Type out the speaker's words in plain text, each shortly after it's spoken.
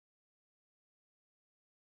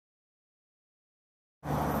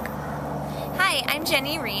Hi, I'm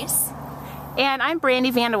Jenny Reese. And I'm Brandy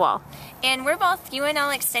Vanderwall. And we're both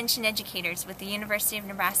UNL Extension educators with the University of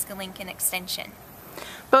Nebraska-Lincoln Extension.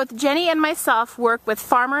 Both Jenny and myself work with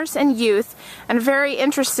farmers and youth and are very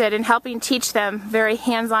interested in helping teach them very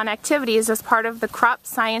hands-on activities as part of the Crop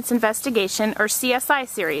Science Investigation, or CSI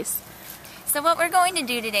series. So what we're going to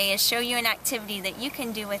do today is show you an activity that you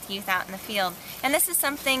can do with youth out in the field. And this is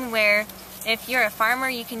something where if you're a farmer,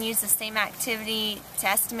 you can use the same activity to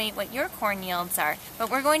estimate what your corn yields are. But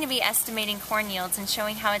we're going to be estimating corn yields and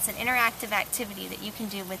showing how it's an interactive activity that you can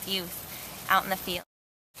do with youth out in the field.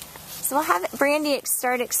 So we'll have Brandy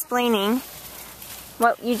start explaining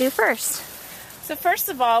what you do first. So first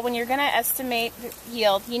of all, when you're going to estimate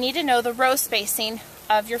yield, you need to know the row spacing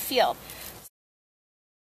of your field.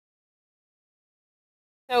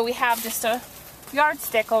 So we have just a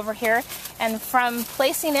yardstick over here, and from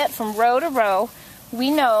placing it from row to row, we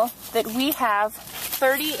know that we have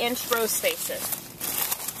 30-inch row spaces.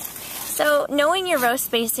 So knowing your row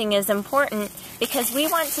spacing is important because we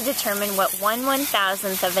want to determine what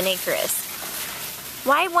 1/1000th of an acre is.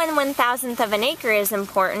 Why 1/1000th of an acre is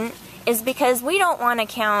important is because we don't want to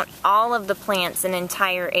count all of the plants in an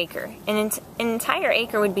entire acre. An entire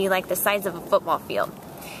acre would be like the size of a football field.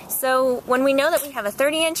 So when we know that we have a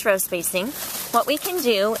 30-inch row spacing, what we can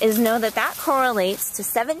do is know that that correlates to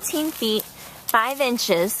 17 feet 5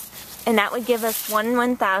 inches, and that would give us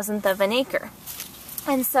 1/1000th of an acre.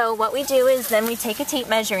 And so what we do is then we take a tape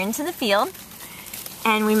measure into the field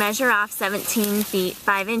and we measure off 17 feet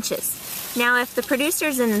 5 inches. Now if the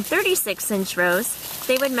producer's in 36-inch rows,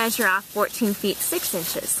 they would measure off 14 feet 6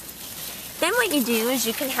 inches. Then what you do is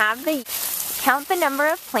you can count the number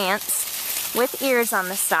of plants with ears on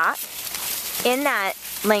the stalk in that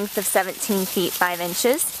length of 17 feet 5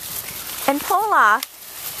 inches and pull off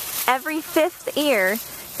every 5th ear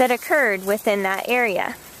that occurred within that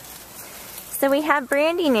area. So we have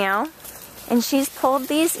Brandy now, and she's pulled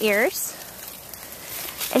these ears,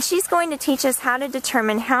 and she's going to teach us how to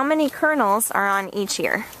determine how many kernels are on each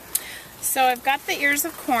ear. So I've got the ears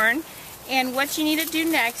of corn, and what you need to do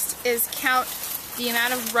next is count the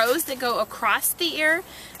amount of rows that go across the ear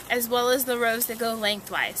as well as the rows that go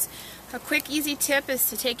lengthwise. A quick easy tip is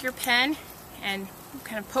to take your pen and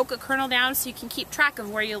kind of poke a kernel down so you can keep track of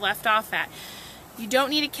where you left off at. You don't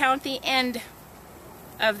need to count the end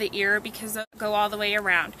of the ear because they'll go all the way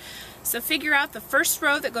around. So figure out the first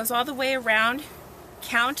row that goes all the way around,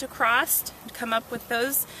 count across, and come up with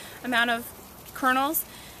those amount of kernels,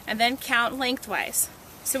 and then count lengthwise.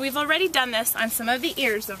 So we've already done this on some of the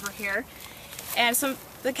ears over here, and some of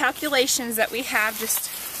the calculations that we have just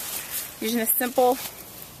using a simple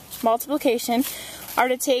multiplication are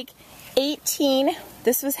to take 18,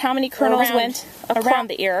 this was how many kernels went around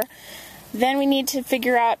the ear. Then we need to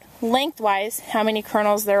figure out lengthwise how many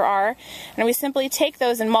kernels there are, and we simply take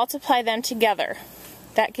those and multiply them together.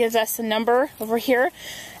 That gives us a number over here.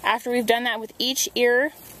 After we've done that with each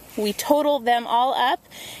ear, we total them all up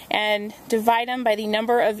and divide them by the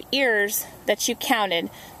number of ears that you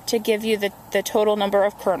counted to give you the total number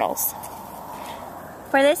of kernels.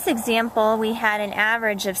 For this example, we had an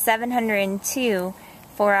average of 702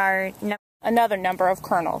 for our another number of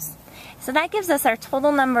kernels. So that gives us our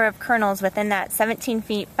total number of kernels within that 17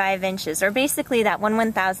 feet 5 inches, or basically that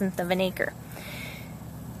 1/1000th of an acre.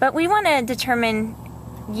 But we want to determine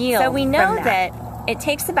yield. So we know that it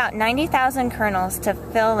takes about 90,000 kernels to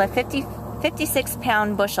fill a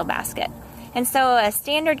 56-pound bushel basket. And so a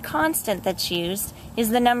standard constant that's used is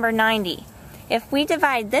the number 90. If we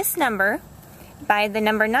divide this number by the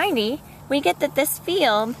number 90, we get that this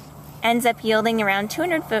field ends up yielding around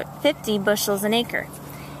 250 bushels an acre.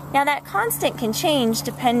 Now that constant can change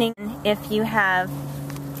depending if you have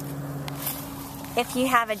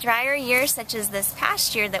a drier year such as this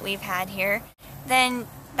past year that we've had here, then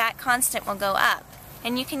that constant will go up.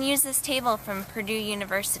 And you can use this table from Purdue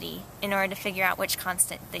University in order to figure out which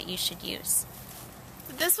constant that you should use.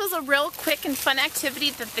 This was a real quick and fun activity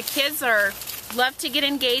that the kids love to get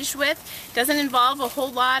engaged with. Doesn't involve a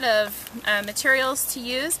whole lot of materials to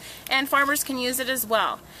use, and farmers can use it as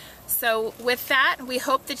well. So with that, we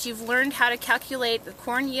hope that you've learned how to calculate the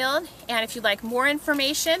corn yield, and if you'd like more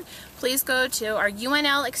information, please go to our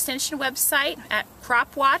UNL Extension website at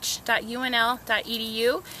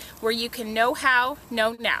cropwatch.unl.edu, where you can know how,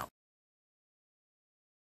 know now.